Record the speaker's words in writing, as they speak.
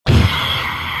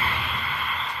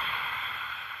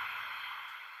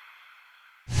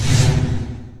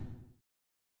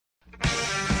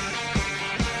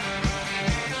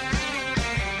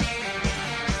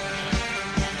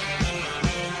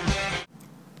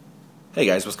Hey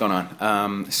guys, what's going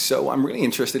on? So I'm really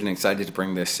interested and excited to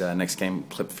bring this next game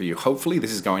clip for you. Hopefully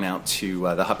this is going out to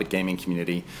the Hupit gaming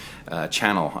community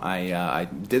channel. I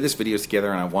did this video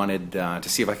together and I wanted to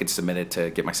see if I could submit it to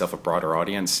get myself a broader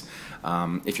audience.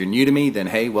 If you're new to me, then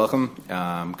hey, welcome.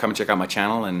 Come and check out my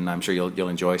channel, and I'm sure you'll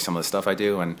enjoy some of the stuff I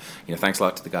do. And thanks a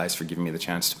lot to the guys for giving me the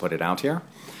chance to put it out here.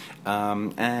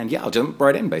 And yeah, I'll jump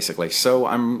right in basically. So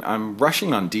I'm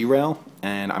rushing on Derail,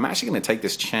 and I'm actually going to take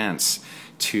this chance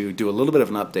to do a little bit of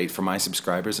an update for my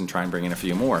subscribers and try and bring in a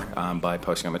few more by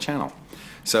posting on the channel.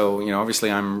 So,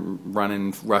 obviously I'm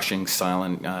rushing,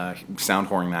 silent, sound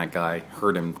whoring that guy,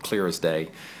 heard him clear as day,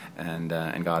 and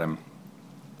got him.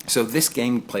 So this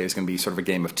gameplay is going to be sort of a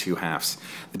game of two halves.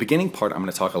 The beginning part, I'm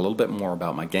going to talk a little bit more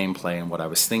about my gameplay and what I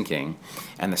was thinking.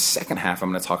 And the second half, I'm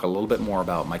going to talk a little bit more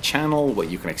about my channel, what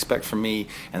you can expect from me,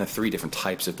 and the three different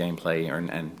types of gameplay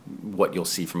and what you'll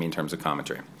see from me in terms of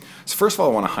commentary. So first of all,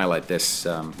 I want to highlight this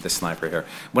sniper here.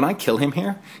 When I kill him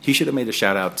here, he should have made a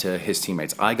shout out to his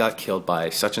teammates. I got killed by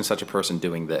such and such a person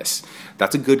doing this.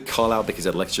 That's a good call out because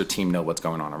it lets your team know what's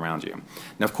going on around you.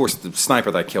 Now, of course, the sniper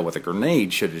that I killed with a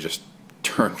grenade should have just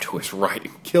turned to his right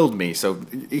and killed me, so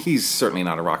he's certainly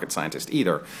not a rocket scientist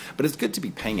either. But it's good to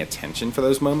be paying attention for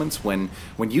those moments when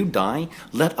you die.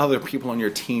 Let other people on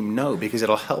your team know, because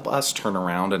it'll help us turn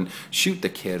around and shoot the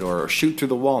kid, or shoot through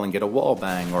the wall and get a wall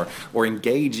bang, or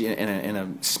engage in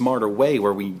a smarter way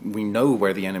where we know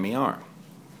where the enemy are.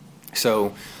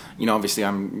 So obviously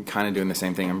I'm kind of doing the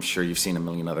same thing I'm sure you've seen a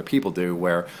million other people do,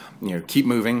 where, keep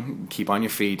moving, keep on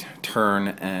your feet, turn,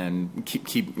 and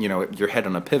keep your head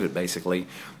on a pivot, basically,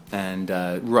 and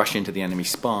rush into the enemy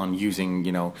spawn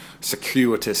using,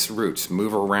 circuitous routes,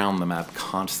 move around the map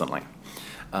constantly.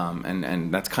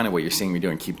 And that's kind of what you're seeing me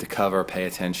doing. Keep the cover, pay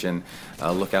attention,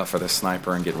 look out for the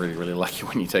sniper, and get really, really lucky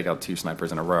when you take out two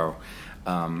snipers in a row.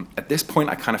 At this point,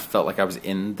 I kind of felt like I was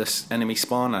in this enemy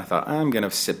spawn, and I thought, I'm going to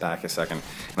sit back a second.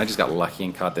 And I just got lucky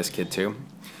and caught this kid too.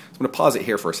 So I'm going to pause it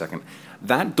here for a second.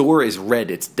 That door is red.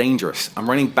 It's dangerous. I'm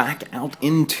running back out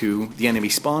into the enemy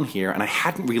spawn here, and I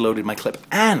hadn't reloaded my clip,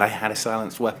 and I had a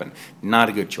silenced weapon. Not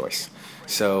a good choice.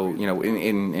 So,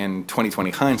 in 2020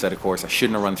 hindsight, of course, I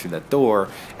shouldn't have run through that door,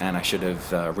 and I should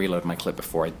have reloaded my clip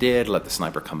before I did, let the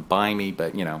sniper come by me,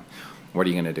 but, what are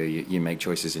you going to do? You make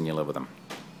choices and you live with them.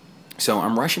 So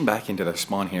I'm rushing back into their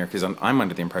spawn here because I'm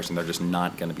under the impression they're just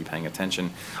not going to be paying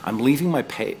attention. I'm leaving my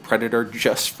Predator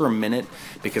just for a minute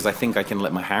because I think I can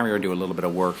let my Harrier do a little bit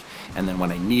of work, and then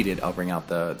when I need it, I'll bring out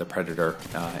the Predator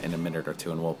in a minute or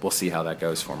two, and we'll see how that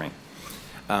goes for me.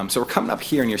 So we're coming up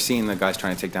here, and you're seeing the guys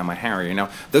trying to take down my Harrier.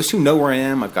 Now, those who know where I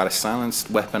am, I've got a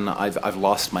silenced weapon. I've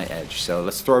lost my edge. So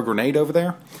let's throw a grenade over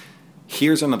there.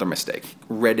 Here's another mistake.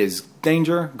 Red is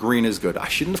danger, green is good. I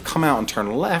shouldn't have come out and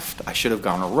turned left. I should have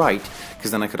gone right,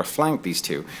 because then I could have flanked these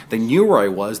two. They knew where I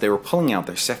was. They were pulling out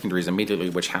their secondaries immediately,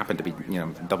 which happened to be,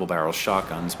 double-barrel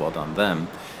shotguns. Well done them.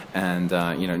 And,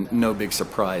 no big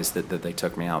surprise that they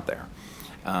took me out there.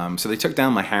 So they took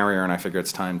down my Harrier, and I figured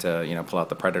it's time to, pull out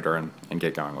the Predator and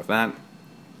get going with that.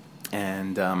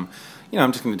 And, I'm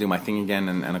just going to do my thing again,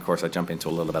 and of course I jump into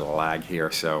a little bit of lag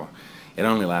here, so it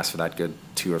only lasts for that good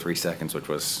 2 or 3 seconds, which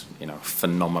was,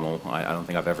 phenomenal. I don't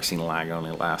think I've ever seen lag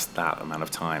only last that amount of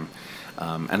time.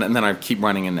 And then I keep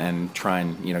running and try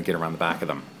and, get around the back of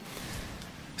them.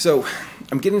 So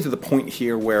I'm getting to the point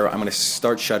here where I'm going to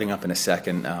start shutting up in a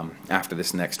second after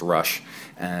this next rush,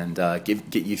 and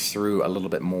get you through a little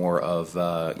bit more of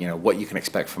what you can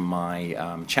expect from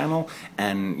my channel,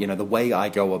 and the way I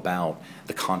go about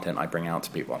the content I bring out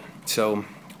to people. So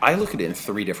I look at it in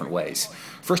 3 different ways.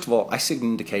 First of all, I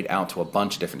syndicate out to a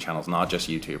bunch of different channels, not just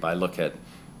YouTube. I look at...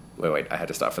 Wait, I had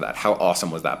to stop for that. How awesome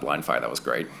was that blind fire? That was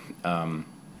great.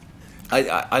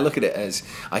 I look at it as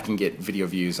I can get video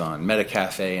views on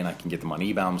MetaCafe, and I can get them on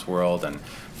eBaum's World and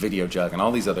VideoJug and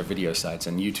all these other video sites,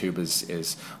 and YouTube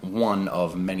is one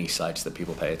of many sites that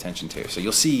people pay attention to. So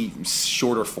you'll see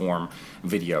shorter form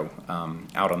video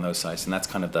out on those sites, and that's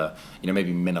kind of the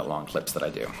maybe minute-long clips that I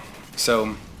do.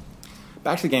 So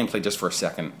back to the gameplay just for a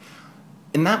second.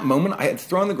 In that moment, I had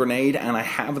thrown the grenade, and I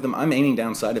have them. I'm aiming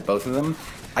downside at both of them.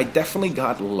 I definitely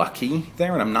got lucky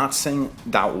there, and I'm not saying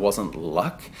that wasn't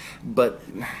luck, but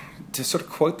to sort of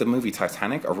quote the movie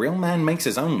Titanic, a real man makes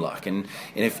his own luck. And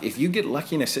if you get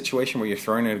lucky in a situation where you're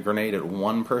throwing a grenade at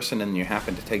one person and you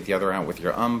happen to take the other out with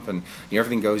your ump and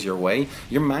everything goes your way,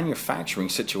 you're manufacturing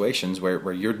situations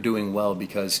where you're doing well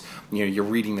because you're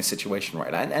reading the situation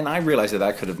right. And I realized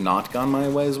that could have not gone my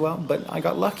way as well, but I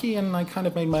got lucky and I kind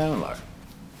of made my own luck.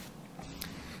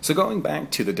 So going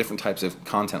back to the different types of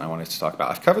content I wanted to talk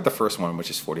about, I've covered the first one, which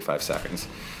is 45 seconds,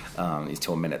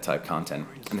 to a minute type content.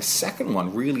 And the second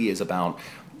one really is about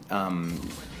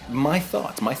my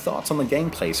thoughts on the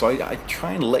gameplay. So I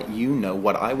try and let you know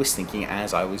what I was thinking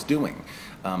as I was doing.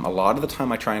 A lot of the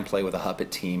time I try and play with a Hupit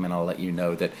team, and I'll let you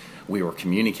know that we were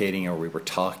communicating, or we were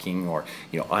talking, or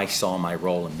I saw my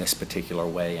role in this particular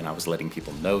way and I was letting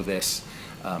people know this.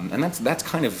 And that's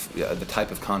kind of the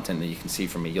type of content that you can see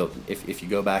from me. If you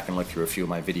go back and look through a few of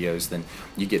my videos, then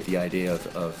you get the idea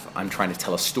of I'm trying to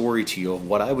tell a story to you of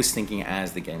what I was thinking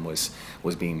as the game was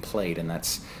being played, and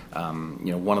that's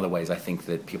one of the ways I think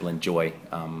that people enjoy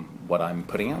what I'm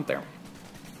putting out there.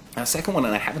 Now, the second one,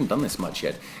 and I haven't done this much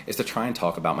yet, is to try and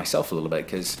talk about myself a little bit,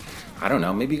 because, I don't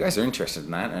know, maybe you guys are interested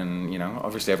in that, and,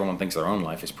 obviously everyone thinks their own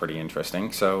life is pretty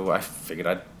interesting, so I figured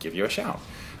I'd give you a shout.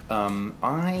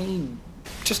 I'm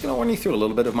just going to run you through a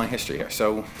little bit of my history here.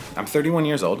 So, I'm 31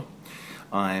 years old.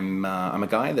 I'm a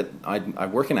guy that I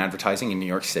work in advertising in New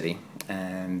York City,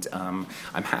 and I'm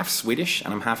half Swedish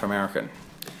and I'm half American.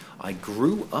 I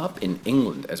grew up in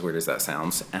England, as weird as that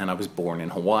sounds, and I was born in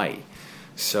Hawaii.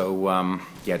 So,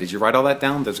 yeah, did you write all that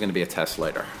down? There's going to be a test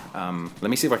later. Let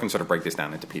me see if I can sort of break this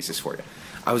down into pieces for you.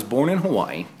 I was born in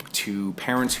Hawaii to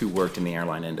parents who worked in the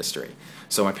airline industry.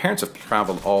 So my parents have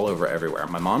traveled all over everywhere.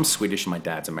 My mom's Swedish and my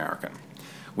dad's American.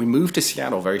 We moved to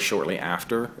Seattle very shortly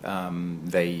after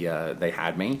they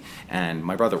had me, and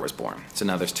my brother was born. So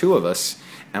now there's two of us,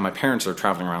 and my parents are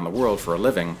traveling around the world for a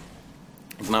living.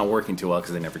 It's not working too well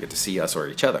because they never get to see us or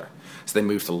each other. So they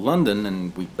moved to London,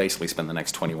 and we basically spent the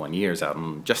next 21 years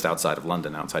just outside of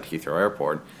London, outside Heathrow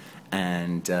Airport,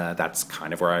 and that's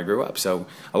kind of where I grew up. So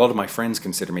a lot of my friends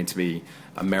consider me to be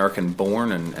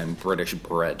American-born and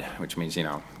British-bred, which means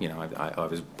I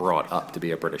was brought up to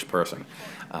be a British person.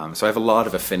 So I have a lot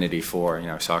of affinity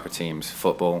for soccer teams,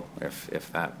 football,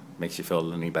 if that makes you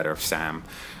feel any better, Sam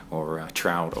or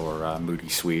Trout or Moody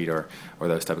Swede or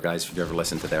those type of guys, if you've ever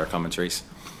listened to their commentaries.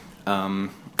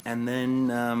 And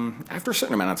then after a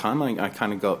certain amount of time, I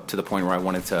kind of got to the point where I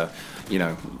wanted to,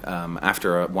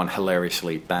 after one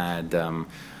hilariously bad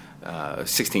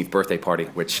 16th birthday party,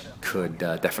 which could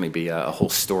definitely be a whole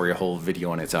story, a whole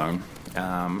video on its own,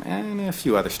 and a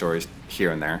few other stories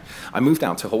here and there, I moved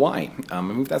out to Hawaii. I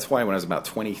moved out to Hawaii when I was about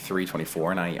 23,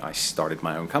 24, and I started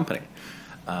my own company.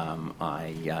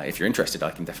 If you're interested,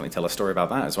 I can definitely tell a story about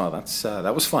that as well.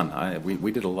 That was fun.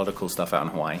 We did a lot of cool stuff out in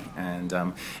Hawaii, and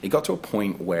it got to a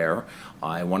point where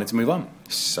I wanted to move on.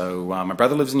 So my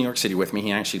brother lives in New York City with me.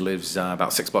 He actually lives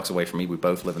about 6 blocks away from me. We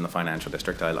both live in the financial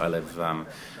district. I live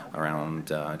around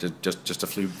just a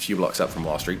few blocks up from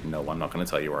Wall Street. No, I'm not going to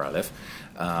tell you where I live.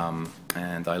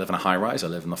 And I live in a high-rise. I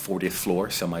live on the 40th floor,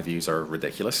 so my views are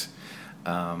ridiculous.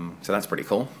 So that's pretty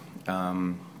cool.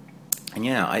 And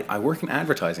yeah, I work in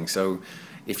advertising, so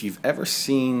if you've ever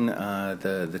seen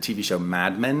the TV show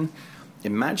Mad Men,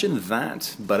 imagine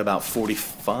that, but about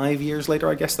 45 years later,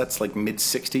 I guess. That's like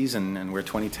mid-60s, and we're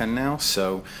 2010 now.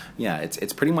 So yeah,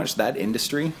 it's pretty much that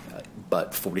industry,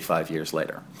 but 45 years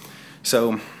later.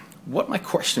 So what my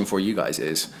question for you guys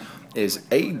is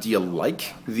A, do you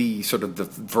like the sort of the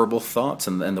verbal thoughts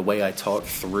and the way I talk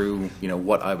through,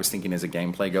 what I was thinking as a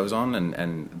gameplay goes on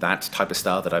and that type of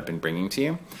style that I've been bringing to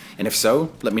you? And if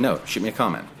so, let me know. Shoot me a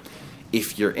comment.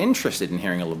 If you're interested in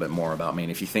hearing a little bit more about me,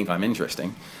 and if you think I'm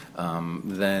interesting,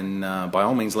 then by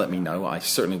all means let me know. I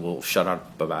certainly will shut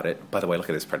up about it. By the way, look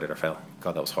at this predator fail.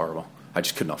 God, that was horrible. I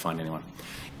just could not find anyone.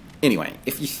 Anyway,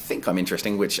 if you think I'm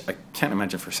interesting, which I can't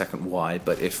imagine for a second why,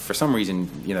 but if for some reason,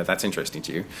 that's interesting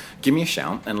to you, give me a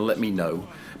shout and let me know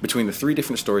between the 3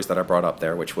 different stories that I brought up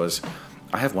there, which was,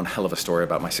 I have one hell of a story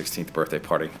about my 16th birthday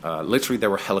party. Literally,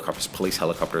 there were police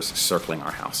helicopters circling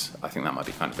our house. I think that might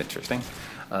be kind of interesting.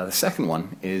 The second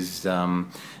one is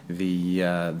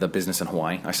the business in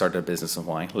Hawaii. I started a business in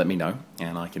Hawaii. Let me know,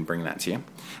 and I can bring that to you.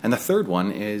 And the third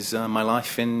one is my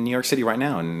life in New York City right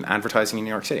now and advertising in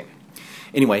New York City.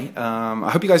 Anyway, I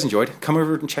hope you guys enjoyed. Come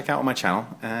over and check out my channel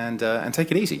and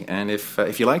take it easy. And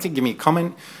if you liked it, give me a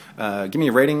comment, give me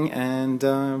a rating, and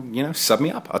sub me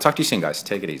up. I'll talk to you soon, guys.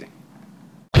 Take it easy.